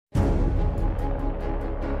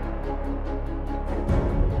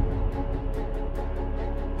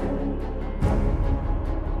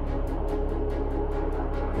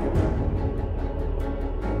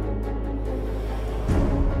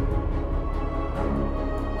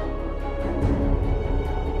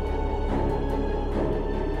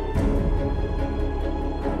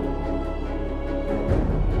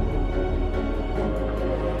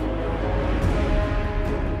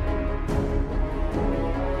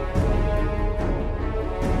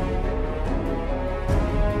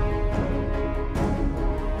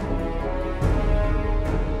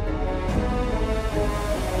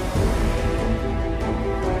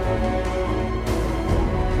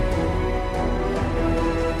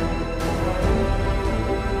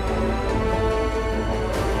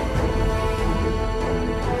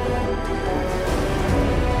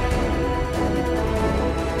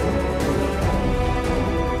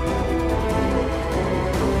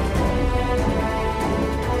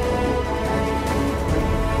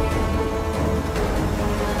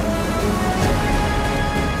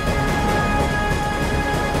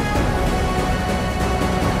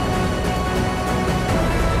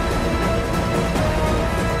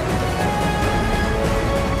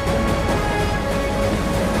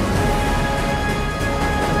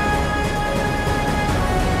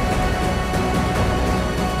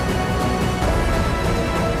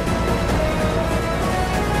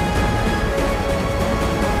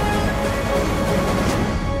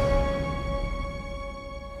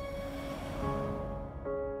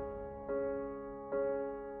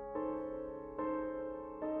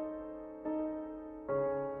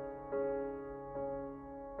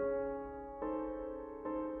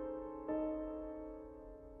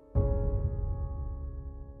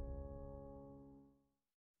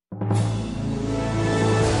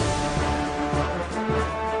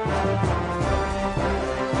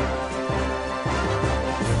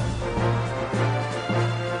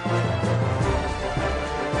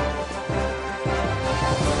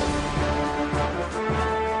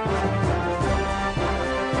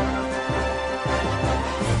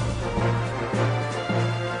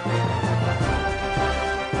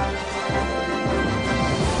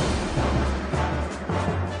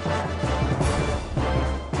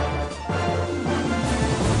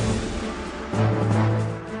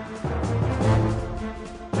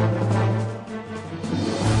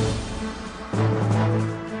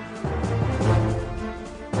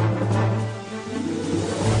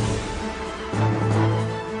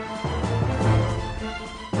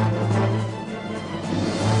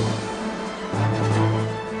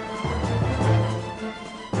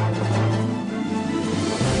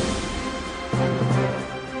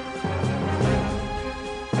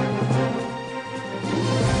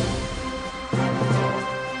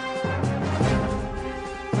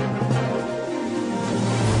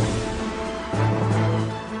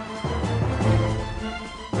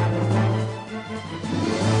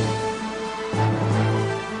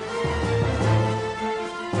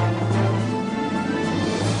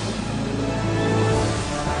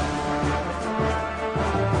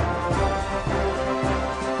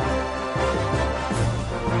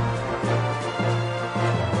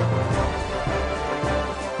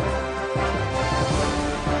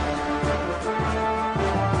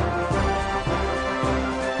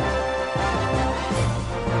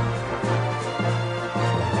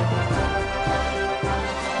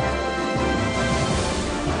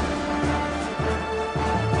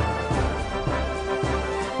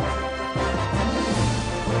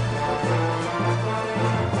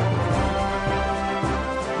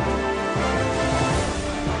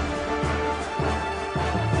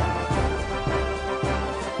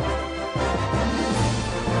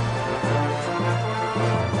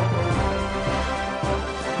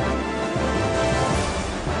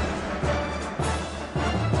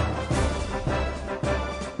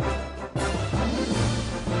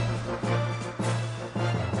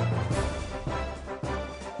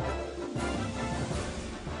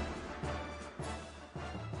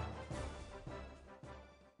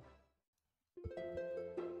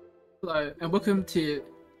Hello and welcome to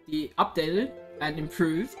the updated and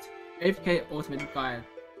improved AFK Ultimatum guide.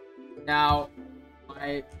 Now,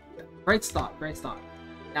 great start.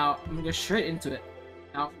 Now, I'm gonna go straight into it.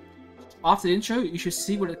 Now, after the intro, you should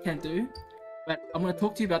see what it can do, but I'm gonna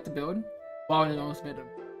talk to you about the build while in Ultimatum.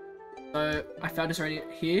 So, I found this already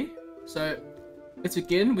here. So, let's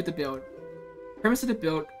begin with the build. The premise of the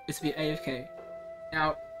build is to be AFK.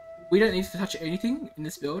 Now, we don't need to touch anything in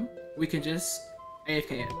this build. We can just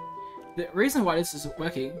AFK it. The reason why this is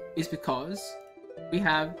working is because we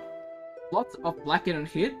have lots of black in on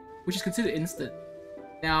hit, which is considered instant.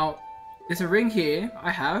 Now, there's a ring here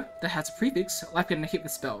I have that has a prefix black in on hit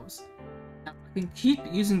with spells. Now, I can keep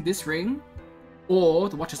using this ring or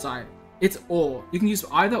the Watcher's Eye. It's or. You can use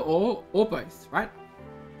either or both, right?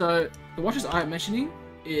 So, the Watcher's Eye I'm mentioning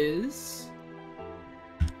is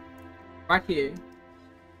right here.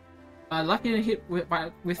 Lucky in hit with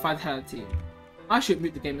Vitality. I should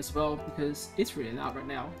mute the game as well because it's really loud right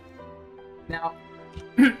now. Now,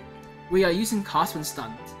 we are using Cast When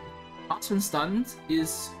Stunned. Cast When Stunned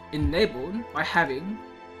is enabled by having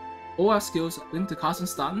all our skills linked to Cast When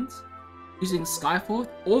Stunned, using Skyforth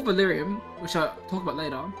or Valerium, which I'll talk about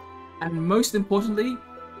later, and most importantly,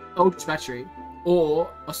 Eldritch Battery,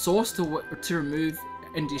 or a source to remove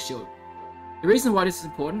energy shield. The reason why this is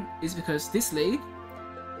important is because this league,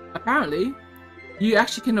 apparently, you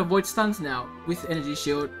actually can avoid stuns now with energy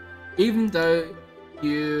shield, even though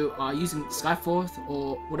you are using Skyforth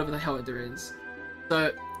or whatever the hell there is.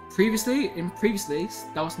 So in previous leagues,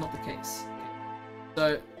 that was not the case.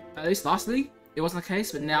 So at least last league, it wasn't the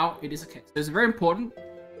case, but now it is the case. So it's very important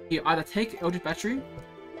you either take Eldritch Battery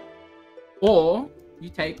or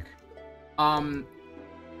you take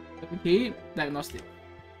here, Diagnostic.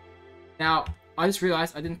 Now I just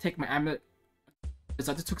realized I didn't take my amulet.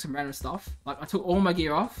 I just took some random stuff. Like, I took all my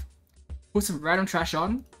gear off, put some random trash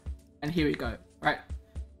on, and here we go. Right.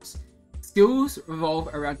 Skills revolve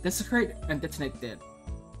around Desecrate and Detonate Dead.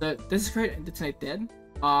 So Desecrate and Detonate Dead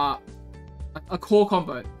are a core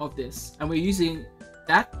combo of this, and we're using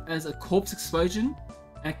that as a corpse explosion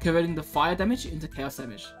and converting the fire damage into chaos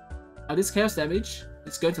damage. Now this chaos damage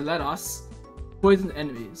is going to let us poison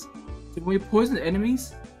enemies. So when we poison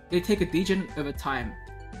enemies, they take a degen over time.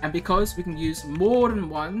 And because we can use more than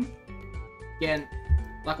one, again,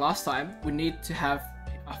 like last time, we need to have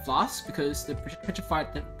a flask because the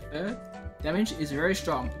petrified damage is very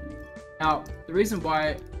strong. Now, the reason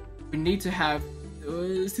why we need to have,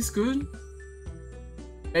 is this good?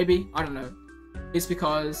 Maybe, I don't know. It's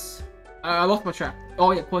because, I lost my track.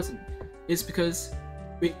 Oh yeah, poison. It's because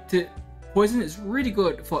poison is really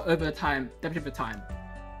good for damage over time.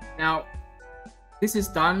 Now, this is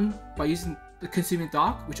done by using the Consuming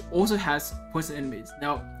Dark, which also has poison enemies.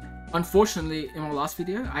 Now, unfortunately, in my last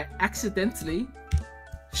video, I accidentally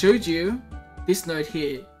showed you this node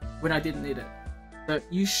here when I didn't need it. So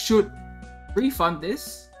you should refund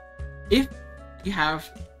this if you have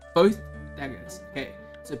both daggers. Okay,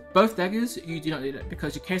 so both daggers, you do not need it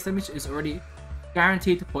because your case damage is already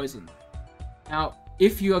guaranteed to poison. Now,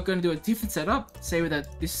 if you are going to do a different setup, say with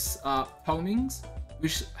this Pongmings,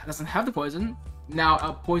 which doesn't have the poison, now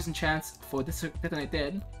our poison chance for Detonate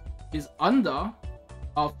Dead is under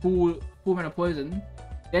our full mana poison,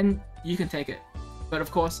 then you can take it. But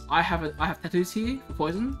of course, I have tattoos here for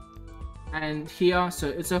poison, and here, so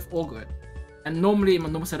it's all good. And normally in my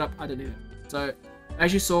normal setup, I don't need it. So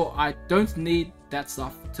as you saw, I don't need that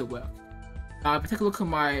stuff to work. If we take a look at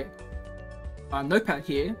my notepad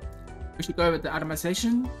here, we should go over the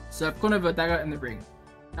itemization. So I've gone over the dagger and the ring.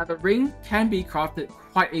 Now the ring can be crafted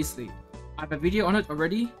quite easily. I have a video on it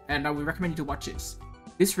already, and I would recommend you to watch this.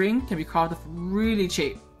 This ring can be crafted really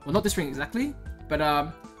cheap. Well, not this ring exactly, but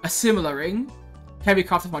a similar ring can be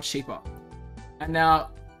crafted much cheaper. And now,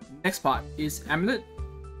 next part is amulet.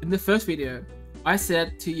 In the first video, I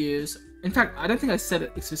said to use, in fact, I don't think I said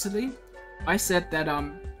it explicitly. I said that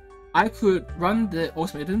I could run the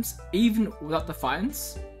ultimatums even without the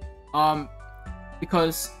fines,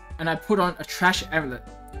 because, and I put on a trash amulet.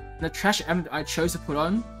 And the trash amulet I chose to put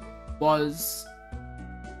on was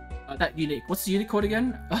that unique. What's the unique code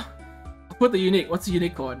again? I put the unique. What's the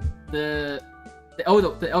unique code? The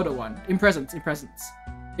elder one. In presence.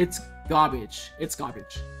 It's garbage. It's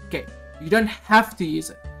garbage. Okay, you don't have to use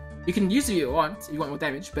it. You can use it if you want more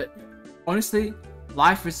damage, but honestly,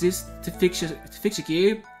 life resist to fix your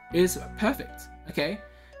gear is perfect. Okay.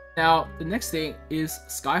 Now the next thing is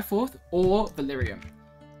Skyforth or Valerium.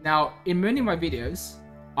 Now in many of my videos,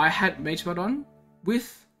 I had mageblood on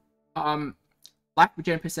with life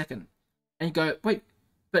regen per second, and you go, wait,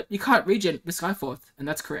 but you can't regen with Skyforth, and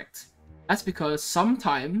that's correct. That's because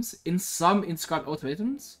sometimes in some inscribed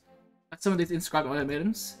ultimatums, some of these inscribed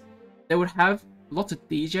ultimatums, they would have lots of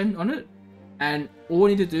degen on it, and all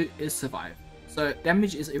you need to do is survive. So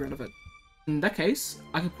damage is irrelevant. In that case,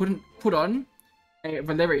 I can put on a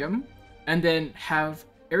Valerium and then have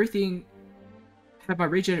everything, have my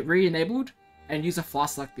regen re-enabled and use a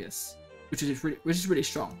flask like this, which is really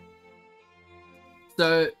strong.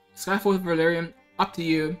 So Skyforce Valerium, up to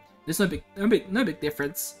you. There's no big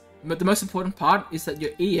difference. But the most important part is that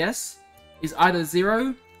your ES is either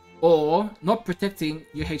 0 or not protecting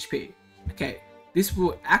your HP. Okay, this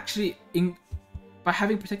will actually, by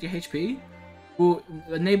having protect your HP, will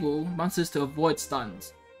enable monsters to avoid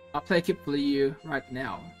stuns. I'll play a clip for you right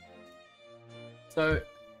now. So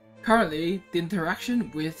currently, the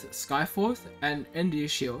interaction with Skyforce and Energy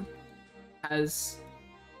Shield has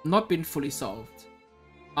not been fully solved.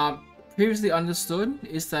 Previously understood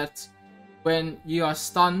is that when you are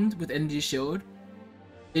stunned with Energy Shield,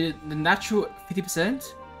 the natural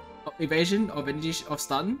 50% of evasion of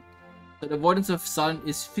stun, so the avoidance of stun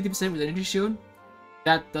is 50% with Energy Shield.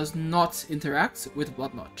 That does not interact with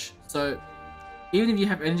Blood Notch. So even if you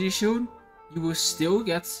have Energy Shield, you will still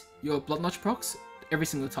get your Blood Notch procs every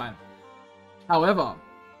single time. However,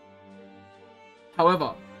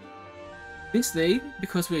 this league,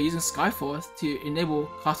 because we are using Skyforce to enable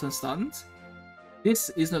cast when stunned, this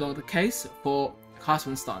is no longer the case for cast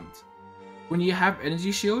when stunned. When you have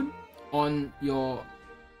Energy Shield on your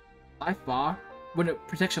life bar, when it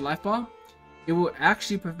protects your life bar, it will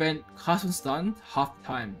actually prevent cast when stunned half the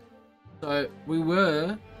time. So we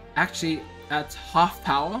were actually at half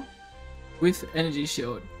power with Energy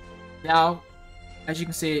Shield. Now, as you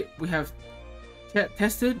can see, we have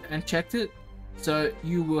tested and checked it. So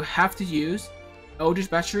you will have to use Eldritch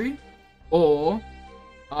Battery or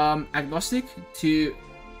Agnostic to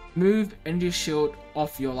move Energy Shield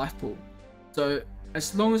off your life pool. So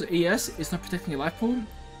as long as ES is not protecting your life pool,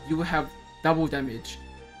 you will have double damage.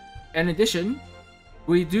 In addition,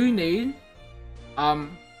 we do need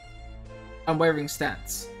Unwavering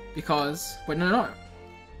Stance, because the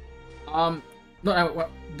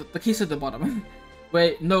keys at the bottom.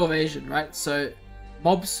 Where no evasion, right? So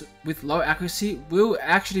mobs with low accuracy will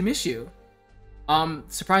actually miss you.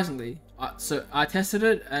 Surprisingly. So I tested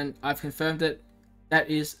it and I've confirmed it. That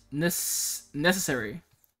is necessary.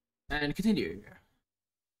 And continue.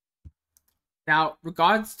 Now,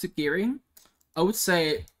 regards to gearing, I would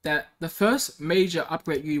say that the first major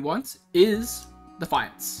upgrade you want is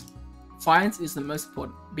Defiance. Defiance is the most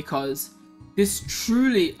important because this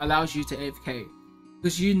truly allows you to AFK.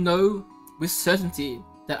 Because you know with certainty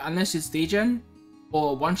that unless it's degen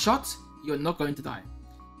or one shot, you're not going to die.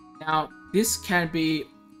 Now, this can be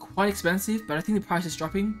quite expensive, but I think the price is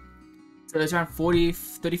dropping. So it's around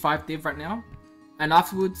 40-35 div right now. And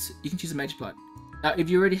afterwards, you can choose a mageblood. Now, if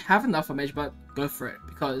you already have enough for mageblood, go for it,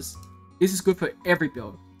 because this is good for every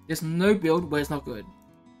build. There's no build where it's not good.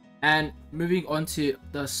 And moving on to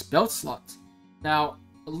the spell slot. Now,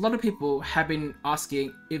 a lot of people have been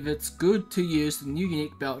asking if it's good to use the new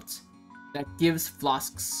unique belt that gives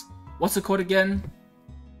flasks. What's it called again?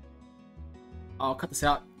 I'll cut this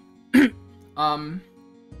out.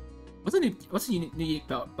 What's a new unique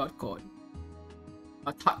belt called?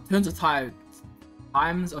 Turns of Tide.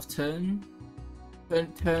 Turns of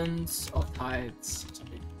Tides.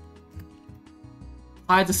 Sorry.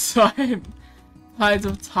 Tides of Time. Tides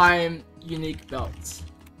of Time unique belts.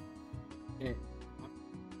 Okay.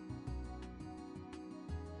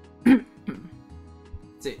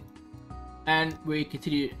 That's it. And we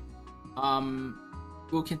continue.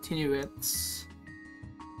 We'll continue it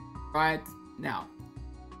right now.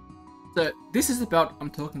 So this is the belt I'm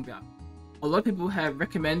talking about. A lot of people have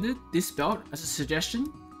recommended this belt as a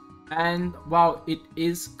suggestion, and while it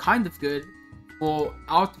is kind of good, for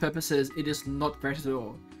our purposes, it is not great at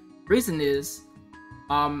all. Reason is,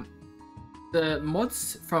 the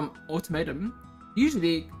mods from Ultimatum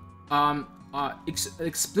usually are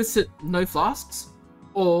explicit no flasks,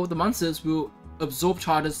 or the monsters will absorb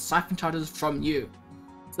charges, siphon charges from you.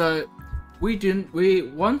 So we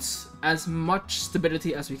want as much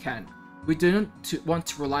stability as we can. We don't want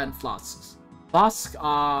to rely on flasks. Flasks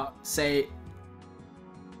are, say,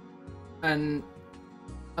 like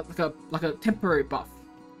a temporary buff.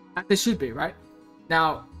 They should be, right?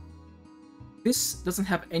 Now, this doesn't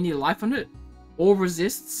have any life on it, or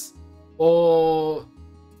resists, or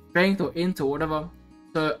strength, or int, or whatever.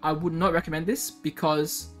 So I would not recommend this,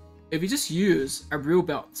 because if you just use a real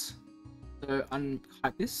belt, so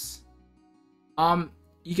unhide this,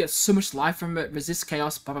 you get so much life from it, resist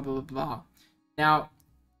chaos, blah blah blah blah blah. Now,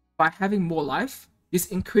 by having more life, this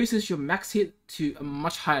increases your max hit to a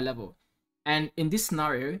much higher level, and in this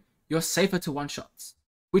scenario, you're safer to one shots.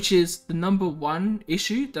 which is the #1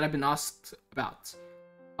 issue that I've been asked about.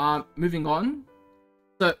 Moving on.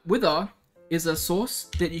 So Wither is a source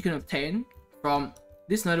that you can obtain from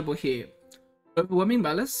this notable here, Overwhelming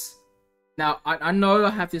Malice. Now I know I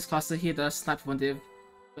have this cluster here that I sniped from div,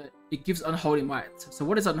 but it gives Unholy Might. So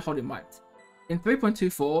what is Unholy Might? In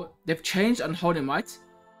 3.24, they've changed Unholy Might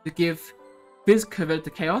to give Fizz converted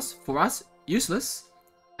to Chaos, for us, useless,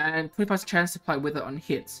 and 25% chance to apply Wither on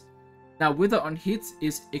hits. Now Wither on hits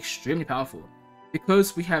is extremely powerful,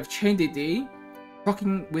 because we have Chain DD,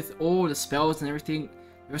 rocking with all the spells and everything.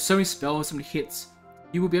 There are so many spells, so many hits.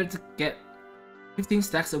 You will be able to get 15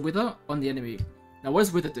 stacks of Wither on the enemy. Now what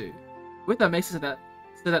does Wither do? Wither makes it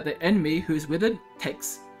so that the enemy who is withered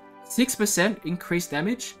takes 6% increased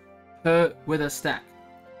damage per Wither stack.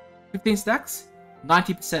 15 stacks,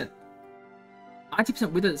 90%.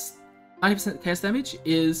 90% Withers, 90% chaos damage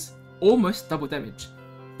is almost double damage.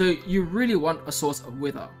 So you really want a source of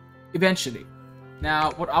Wither, eventually.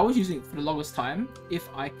 Now, what I was using for the longest time, if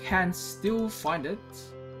I can still find it,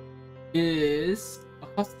 is a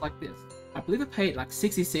cost like this. I believe I paid like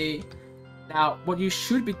 60C. Now, what you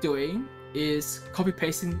should be doing is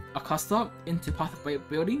copy-pasting a cluster into Path of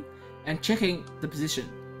Building and checking the position.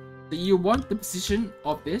 So you want the position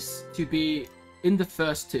of this to be in the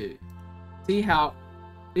first two. See how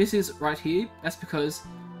this is right here? That's because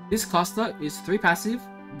this cluster is 3 passive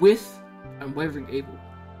with Unwavering Evil.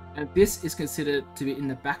 And this is considered to be in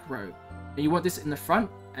the back row. And you want this in the front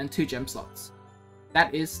and 2 gem slots.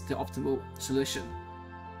 That is the optimal solution.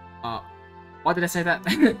 Why did I say that?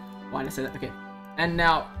 Why did I say that? Okay. And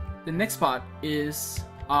now the next part is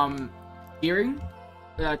gearing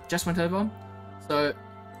that I just went over. So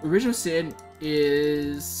Original Sin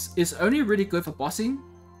is only really good for bossing,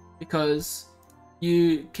 because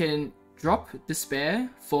you can drop Despair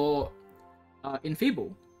for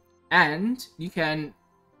Enfeeble, and you can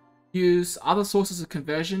use other sources of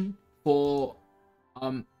conversion for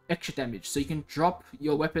extra damage. So you can drop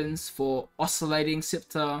your weapons for Oscillating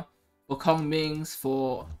Scepter, for Kong Mings,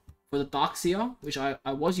 for the Darkseer, which I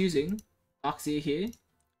was using Darkseer here.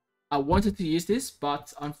 I wanted to use this,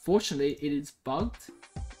 but unfortunately it is bugged,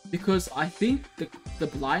 because I think the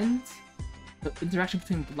blind, the interaction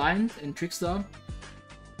between blind and trickster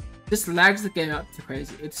just lags the game out to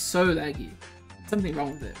crazy. It's so laggy. Something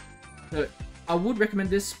wrong with it. So I would recommend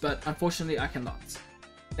this, but unfortunately I cannot.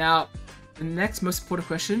 Now, the next most important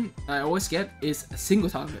question I always get is a single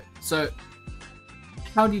target. So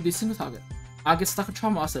how do you do single target? I get stuck on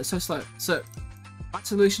Trial Master, it's so slow. So my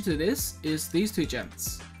solution to this is these 2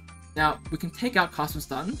 gems. Now we can take out Cast when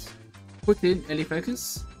Stunned, put in Early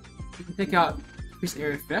Focus. We can take out Increased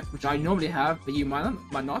Area Effect, which I normally have, but you might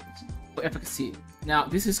not, for Efficacy. Now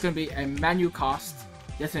this is going to be a manual cast,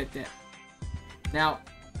 Detonate Death. Now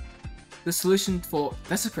the solution for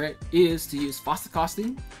Desecrate is to use faster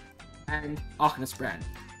casting and Arcanist Brand.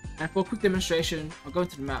 And for a quick demonstration, I'll go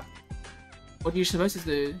into the map. What you're supposed to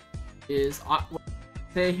do is,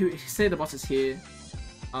 say the boss is here,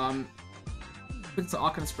 put some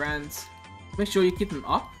Arcanist Brands, make sure you keep them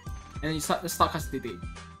up, and then you start casting DD.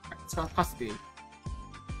 Right, start casting DD.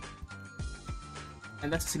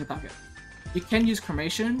 And that's a single target. You can use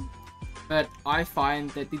Cremation, but I find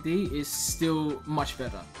that DD is still much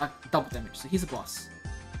better, like double damage. So here's a boss.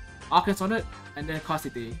 Arcanist on it, and then cast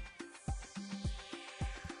DD.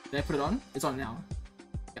 Did I put it on? It's on now.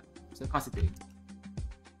 Yeah, so cast DD.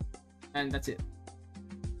 And that's it.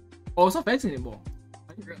 Oh, it's not phasing anymore.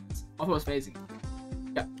 I didn't realize. I thought it was phasing.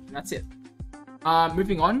 Yeah, and that's it.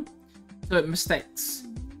 Moving on. So mistakes.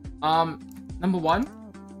 #1,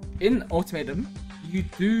 in Ultimatum, you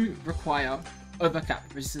do require overcap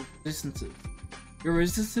resistances. Your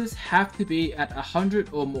resistances have to be at 100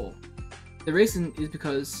 or more. The reason is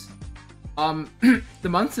because the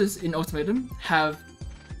monsters in Ultimatum have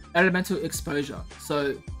elemental exposure,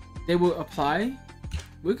 so they will apply.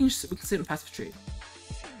 We can see it in passive tree.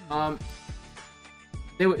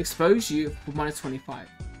 They will expose you for -25,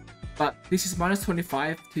 but this is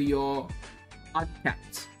 -25 to your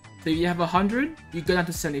uncapped. So if you have 100, you go down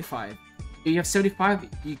to 75. If you have 75,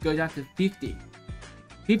 you go down to 50.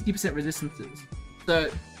 50% resistances.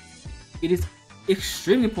 So it is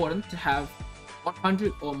extremely important to have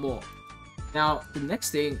 100 or more. Now the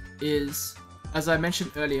next thing is, as I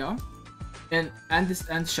mentioned earlier, and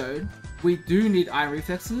showed, we do need Iron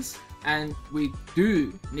Reflexes, and we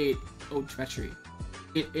do need Ultra Battery.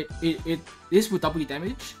 This will double your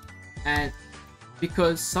damage, and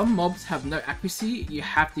because some mobs have no accuracy, you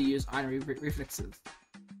have to use Iron Reflexes.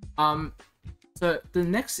 So the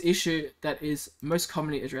next issue that is most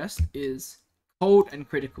commonly addressed is cold and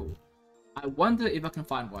critical. I wonder if I can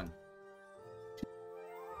find one.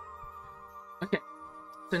 Okay,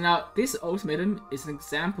 so now this ultimatum is an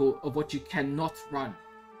example of what you cannot run.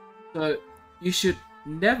 So you should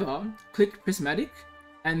never click prismatic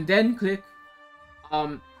and then click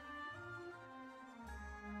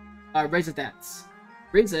razor dance.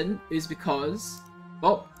 Reason is because,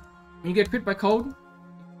 well, when you get crit by cold,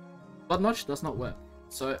 blood notch does not work.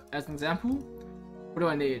 So as an example, what do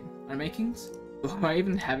I need? My makings? Do I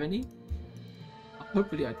even have any?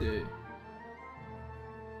 Hopefully I do.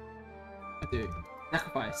 I do.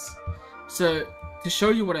 Sacrifice. So to show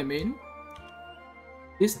you what I mean,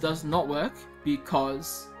 this does not work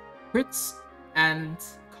because crits and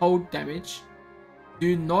cold damage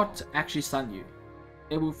do not actually stun you.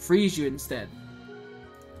 It will freeze you instead.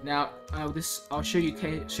 Now, I'll show you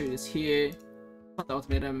this here. Not the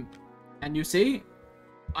ultimatum, and you see,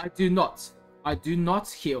 I do not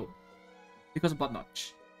heal because of blood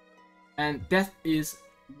notch, and death is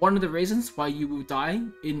one of the reasons why you will die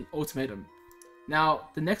in ultimatum. Now,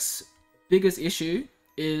 the next biggest issue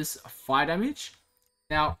is fire damage.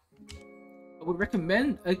 Now, I would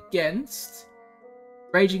recommend against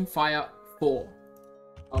Raging Fire 4.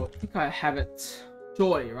 I think I have it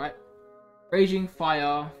surely, right? Raging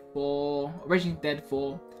Fire 4, Raging Dead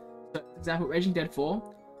 4. So, for example, Raging Dead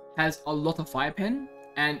 4 has a lot of fire pen,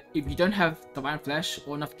 and if you don't have Divine Flesh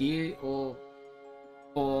or enough gear or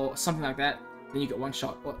something like that, then you get one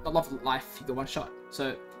shot. Or a lot of life, you get one shot.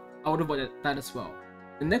 So I would avoid that as well.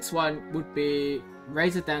 The next one would be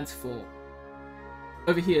Razor Dance 4.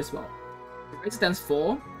 Over here as well. Razor Dance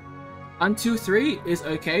 4, until 3 is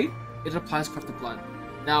okay. It applies Corrupted Blood.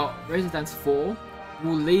 Now, Razor Dance 4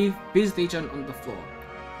 will leave Biz Legion on the floor,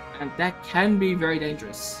 and that can be very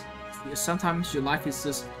dangerous. Sometimes your life is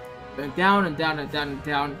just going down and down and down and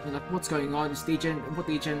down. You're like, what's going on? It's Legion. What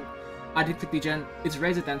Legion? I did click Legion. It's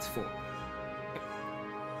Razor Dance 4.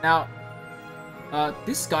 Now,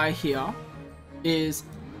 this guy here is,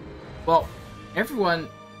 well, everyone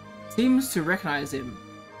seems to recognize him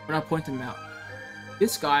when I point him out.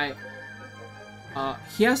 This guy,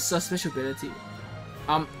 he has a special ability.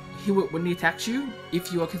 When he attacks you,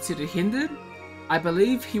 if you are considered hindered, I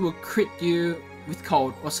believe he will crit you with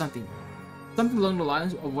cold or something along the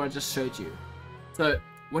lines of what I just showed you. So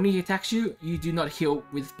when he attacks you, you do not heal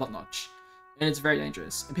with blood notch, and it's very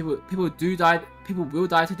dangerous. And people will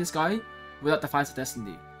die to this guy without Defiance of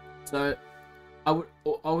Destiny. So I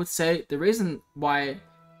would say the reason why,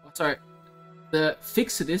 the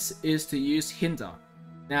fix to this is to use hinder.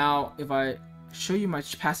 Now, if I show you my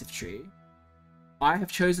passive tree, I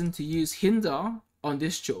have chosen to use hinder on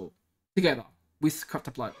this jewel together with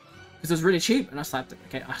Corrupted Blood because it was really cheap and I sniped it.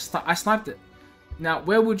 Okay, I sniped it. Now,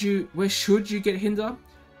 where should you get hinder?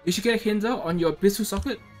 You should get a hinder on your abyssal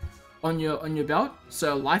socket, on your belt.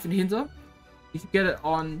 So life and hinder. You can get it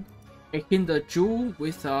on a hinder jewel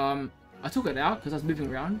with I took it out because I was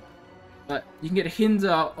moving around, but you can get a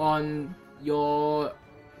hinder on your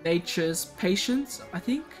nature's patience, I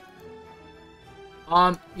think.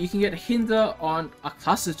 You can get a hinder on a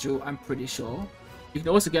cluster jewel, I'm pretty sure. You can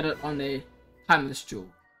also get it on a timeless jewel.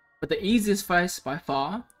 But the easiest place by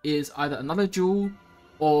far is either another jewel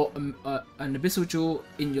or an abyssal jewel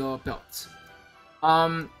in your belt.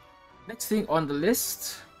 Next thing on the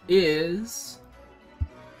list is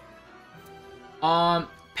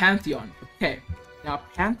Pantheon. Okay, now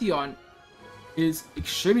Pantheon is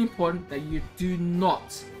extremely important that you do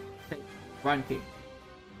not take ranking.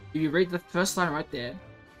 If you read the first line right there,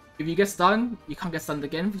 if you get stunned, you can't get stunned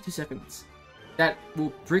again for 2 seconds. That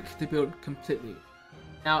will brick the build completely.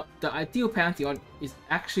 Now, the ideal Pantheon is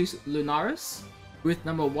actually Lunaris with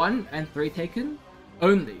number 1 and 3 taken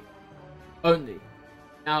only.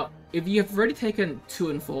 Now, if you have already taken 2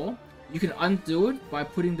 and 4, you can undo it by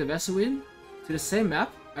putting the vessel in to the same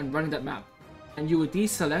map and running that map, and you will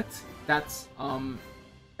deselect that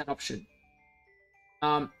option.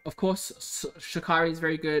 Of course, Shikari is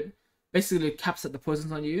very good. Basically, it caps at the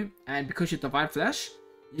poisons on you, and because you have Divine Flesh,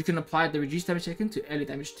 you can apply the reduced damage taken to early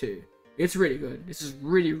damage too. It's really good. This is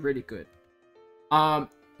really, really good.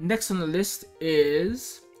 Next on the list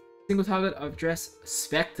is single target of Dress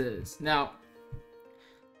Spectres. Now,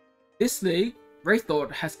 this league,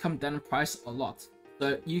 Wraithlord has come down in price a lot.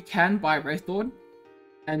 So you can buy Wraithlord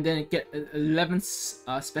and then get 11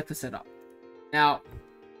 Spectre setup. Now,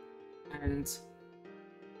 and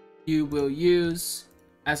you will use,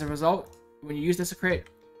 as a result, when you use Desecrate,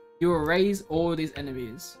 you will raise all these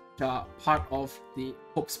enemies which are part of the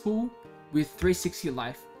corpse pool with 360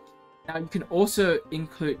 life. Now you can also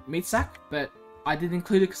include Meat Sack, but I didn't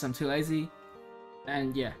include it because I'm too lazy.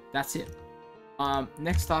 And yeah, that's it.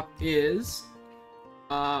 Next up is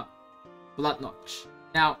Blood Notch.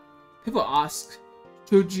 Now, people ask,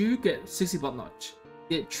 Could you get 60 blood notch?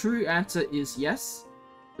 The true answer is yes,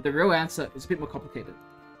 but the real answer is a bit more complicated.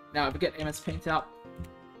 Now, if we get MS Paint out,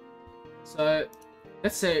 so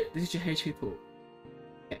let's say this is your HP pool.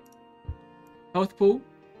 Okay. Health pool.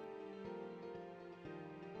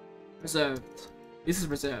 Reserved. This is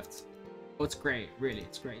reserved. Oh, it's great, really,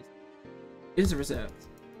 it's great. This is reserved.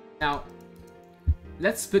 Now,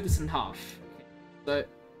 let's split this in half. Okay. So,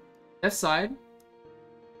 left side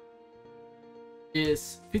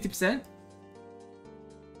is 50%.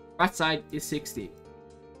 Right side is 60.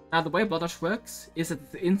 Now, the way blood notch works is that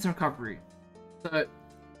it's instant recovery. So,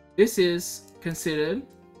 this is considered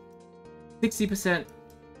 60%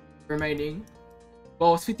 remaining.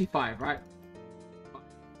 Well, it's 55, right?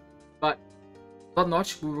 But blood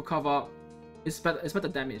notch will recover. It's about the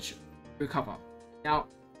damage recover. Now,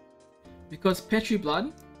 because Petri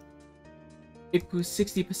blood equals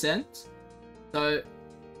 60%, so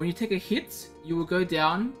when you take a hit, you will go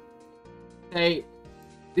down. Say,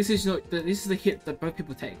 this is the hit that both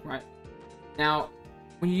people take, right? Now,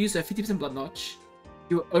 when you use a 50% blood notch,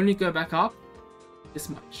 you will only go back up this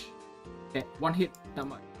much. Okay, one hit, that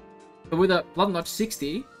much. But with a blood notch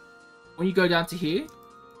 60, when you go down to here,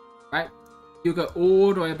 right, you'll go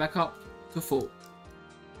all the way back up to full.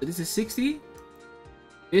 So this is 60.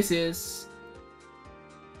 This is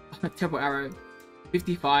a terrible arrow,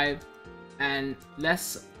 55, and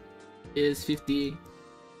less is 50,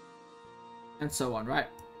 and so on, right?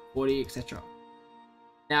 40, etc.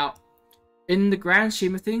 Now, in the grand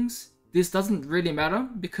scheme of things, this doesn't really matter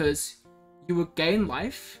because you will gain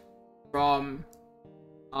life from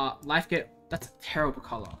life get. That's a terrible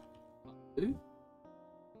color. Blue.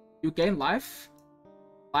 You gain life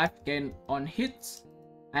gain on hits,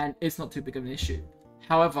 and it's not too big of an issue.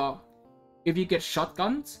 However, if you get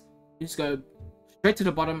shotgunned, you just go straight to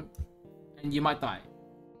the bottom, and you might die.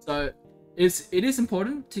 So it is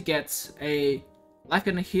important to get a life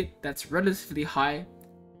and a hit that's relatively high.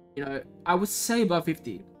 You know, I would say above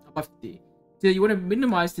 50. Above 50. So you want to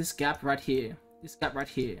minimize this gap right here. This gap right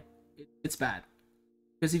here. It's bad.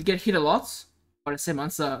 Because if you get hit a lot by the same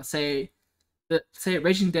answer, say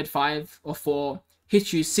Raging Dead 5 or 4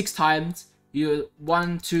 hits you 6 times, you're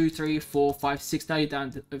 1, 2, 3, 4, 5, 6, now you're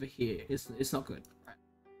down to over here. It's not good. Right?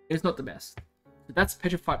 It's not the best. So that's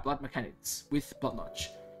Petrified Blood mechanics with blood notch.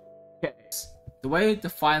 Okay. The way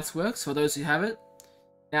Defiance works, for those who have it.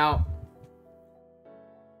 Now,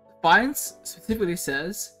 Defiance specifically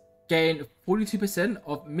says gain 42%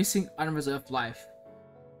 of missing unreserved life.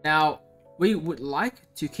 Now, we would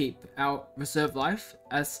like to keep our reserve life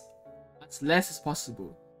as less as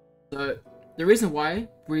possible. So the reason why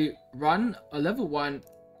we run a level 1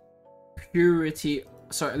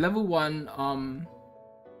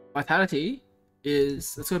 vitality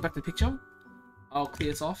is, let's go back to the picture. I'll clear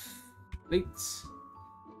this off. Delete.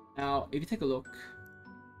 Now, if you take a look,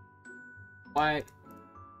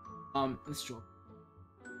 let's draw.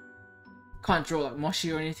 Can't draw like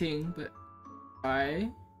Moshi or anything, but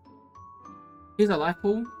here's a life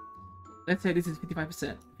pool. Let's say this is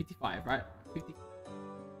 55%, 55, right? 50.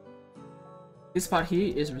 This part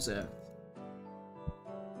here is reserved.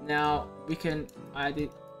 Now we can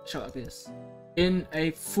show it like this. In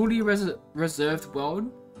a fully reserved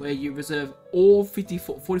world where you reserve all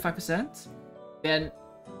 45%, then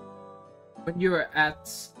when you're at,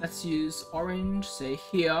 let's use orange, say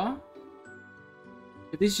here,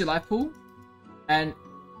 if this is your life pool, and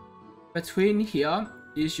between here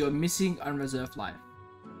is your missing unreserved life.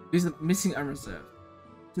 This is missing unreserved.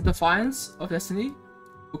 The Defiance of Destiny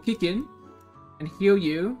will kick in and heal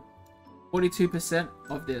you 42%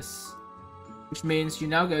 of this, which means you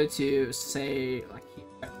now go to, say, like here,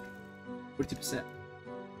 42%.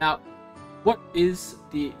 Now, what is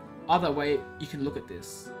the other way you can look at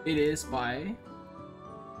this? It is by,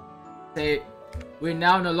 say, we're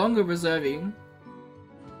now no longer reserving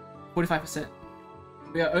 45%.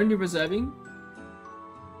 We are only reserving,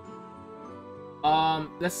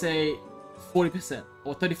 let's say 40%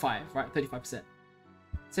 or 35, right? 35%.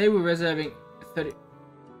 Say we're reserving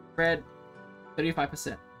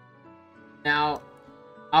 35%. Now,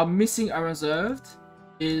 our missing unreserved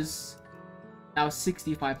is now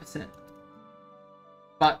 65%.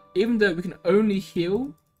 But even though we can only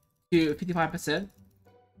heal to 55%,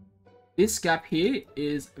 this gap here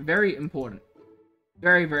is very important.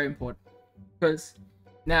 Very, very important. Because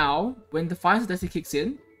now, when the Defiance of Destiny kicks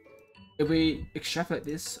in, if we extrapolate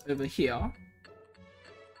this over here,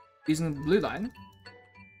 using the blue line,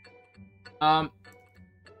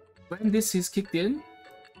 when this is kicked in,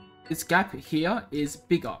 this gap here is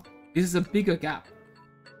bigger. This is a bigger gap.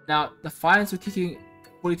 Now, Defiance will kick in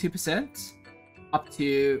 42% up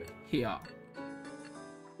to here.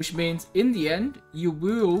 which means in the end you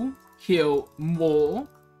will heal more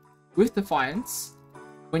with Defiance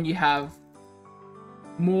when you have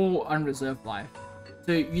more unreserved life.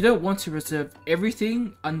 So you don't want to reserve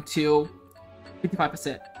everything until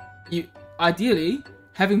 55%. Ideally,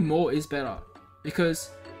 having more is better, because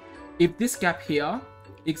if this gap here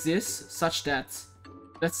exists such that,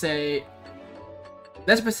 let's say,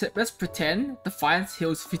 let's pretend Defiance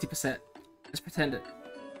heals 50%. Let's pretend it.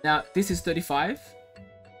 Now this is 35,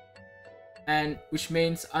 and which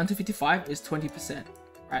means until 55 is 20%,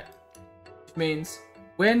 right? Which means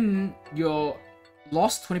when you're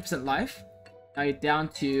lost 20% life, now you're down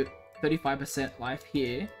to 35% life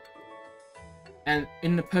here. And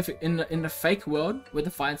in the fake world where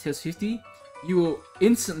Defiance heals 50, you will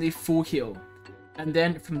instantly full heal. And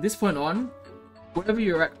then from this point on, whenever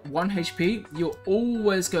you're at 1 HP, you'll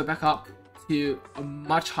always go back up to a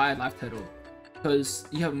much higher life total, because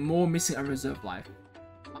you have more missing unreserved life.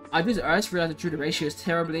 I just realized I drew the ratios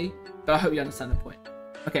terribly, but I hope you understand the point.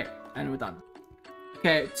 Okay, and we're done.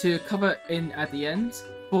 Okay, to cover in at the end,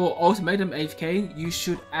 for Ultimatum AFK, you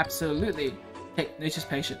should absolutely take Nature's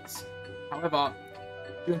Patience. However,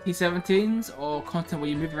 during T17s or content where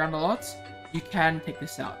you move around a lot, you can take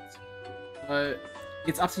this out. So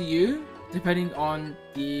it's up to you, depending on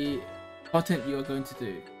the content you are going to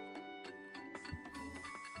do.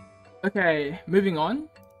 Okay, moving on.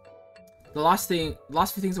 The last few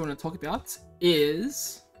things I want to talk about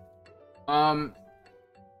is,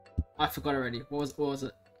 I forgot already. What was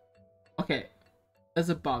it? Okay, there's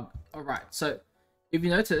a bug. All right, so if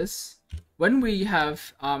you notice, when we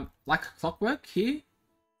have like clockwork here,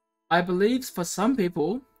 I believe for some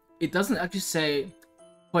people it doesn't actually say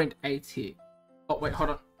 0.8 here. Oh wait,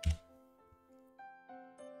 hold on.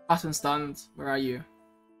 Fast and stunned, where are you?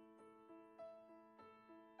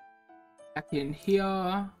 Back in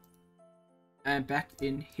here and back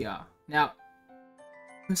in here. Now,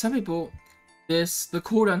 for some people, the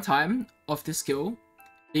cooldown time of this skill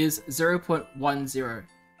is 0.10,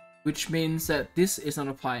 which means that this is not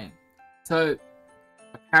applying. So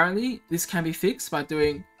apparently this can be fixed by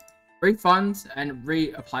doing refund and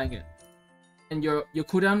reapplying it, and your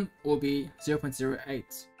cooldown will be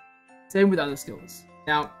 0.08. Same with other skills.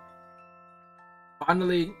 Now,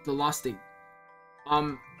 finally, the last thing.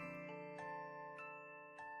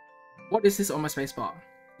 What is this on my spacebar?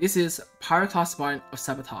 This is Pyroclast Mine of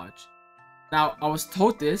Sabotage. Now, I was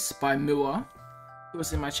told this by Mua, who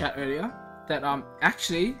was in my chat earlier, that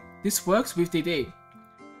actually this works with DD.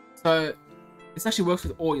 So this actually works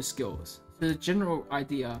with all your skills. So the general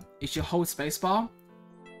idea is you hold spacebar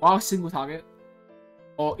while single target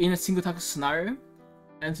or in a single target scenario,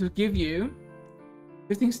 and to give you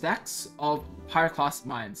 15 stacks of Pyroclast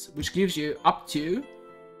Mines, which gives you up to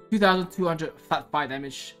 2,200 flat fire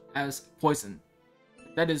damage as poison.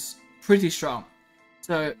 That is pretty strong.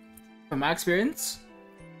 So from my experience,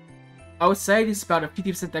 I would say this is about a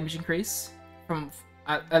 50% damage increase from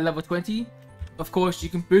at level 20. Of course, you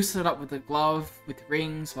can boost it up with a glove, with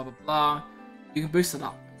rings, blah blah blah. You can boost it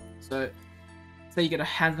up. So say you get a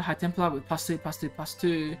Hand of the High Templar with +2, +2,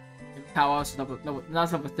 +2 in power, so now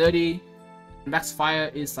it's level 30. Max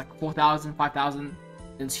fire is like 4,000, 5,000, and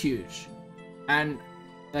it's huge. And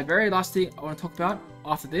the very last thing I want to talk about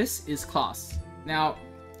after this is class. Now,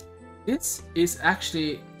 this is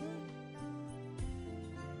actually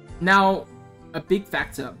now a big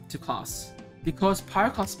factor to class, because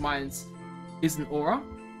Pyroclast Mines is an aura.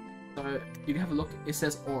 So if you have a look, it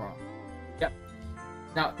says aura. Yep.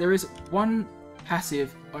 Now there is one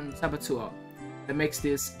passive on Saboteur that makes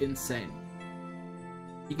this insane.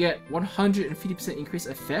 You get 150% increased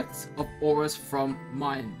effect of auras from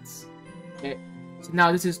mines. Okay, so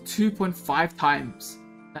now this is 2.5 times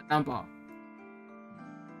that number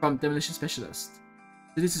from Demolition Specialist.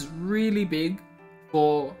 So this is really big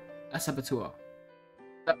for a Saboteur.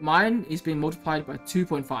 That mine is being multiplied by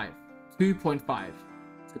 2.5. 2.5.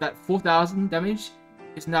 So that 4,000 damage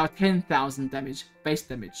is now 10,000 damage, base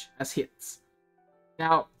damage, as hits.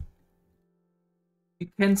 Now, you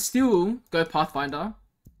can still go Pathfinder,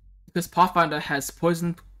 because Pathfinder has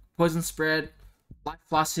poison spread, life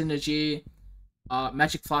flask synergy,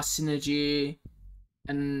 magic flask synergy,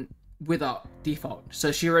 and wither default.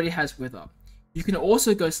 So she already has wither. You can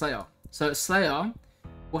also go Slayer. So Slayer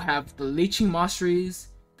will have the leeching masteries,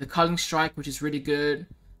 the culling strike, which is really good,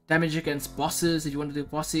 damage against bosses if you want to do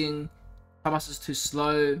bossing. Boss is too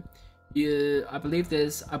slow. I believe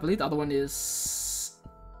the other one is,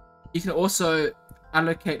 you can also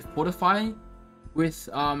allocate fortify with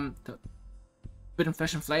the Forbidden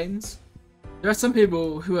Flesh and Flames. There are some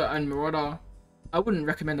people who are on Marauder. I wouldn't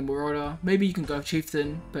recommend the Marauder. Maybe you can go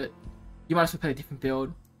Chieftain, but you might as well play a different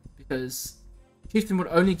build. because Chieftain would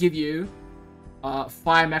only give you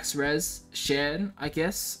 5 max res shared, I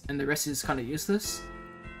guess, and the rest is kind of useless.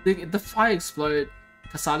 The Fire Explode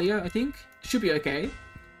Casalio, I think, should be okay,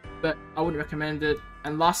 but I wouldn't recommend it.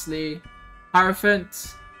 And lastly,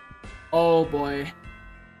 Hierophant. Oh boy,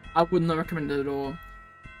 I would not recommend it at all.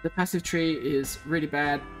 The passive tree is really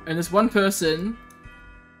bad, and there's one person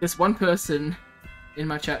in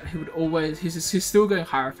my chat who would always, who's still going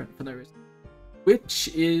Hierophant for no reason, which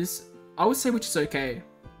is, I would say, which is okay,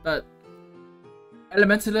 but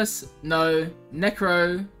Elementalist, no.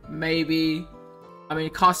 Necro, maybe. I mean,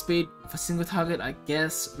 cast speed for single target, I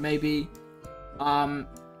guess, maybe.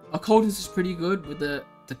 Occultist is pretty good with the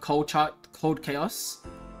cold chart, cold chaos,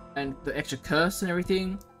 and the extra curse and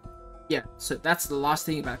everything. Yeah, so that's the last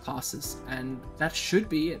thing about classes, and that should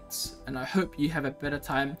be it. And I hope you have a better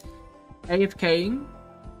time AFKing.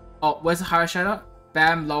 Oh, where's the Higher Shadow?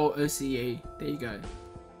 Bam, low OCE. There you go.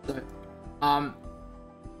 So,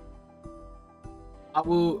 I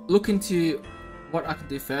will look into what I can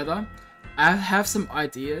do further. I have some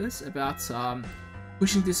ideas about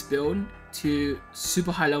pushing this build to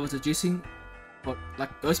super high levels of juicing, or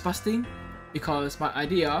like ghost busting, because my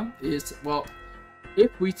idea is, well,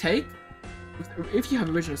 if you have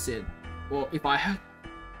Original Sin, or if I have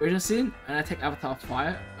Original Sin and I take Avatar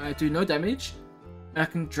Fire, I do no damage, and I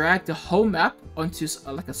can drag the whole map onto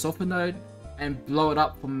like a sulfur node and blow it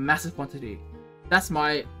up for massive quantity. That's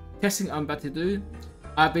my testing I'm about to do.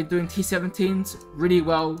 I've been doing T17s really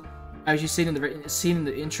well, as you've seen in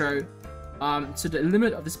the intro. So the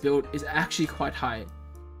limit of this build is actually quite high,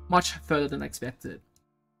 much further than I expected.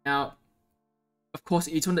 Now, of course,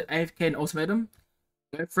 each one the AFK and Ultimatum,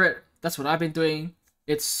 go for it. That's what I've been doing.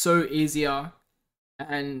 It's so easier,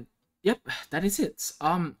 and yep, that is it.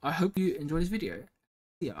 I hope you enjoyed this video.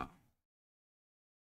 See ya.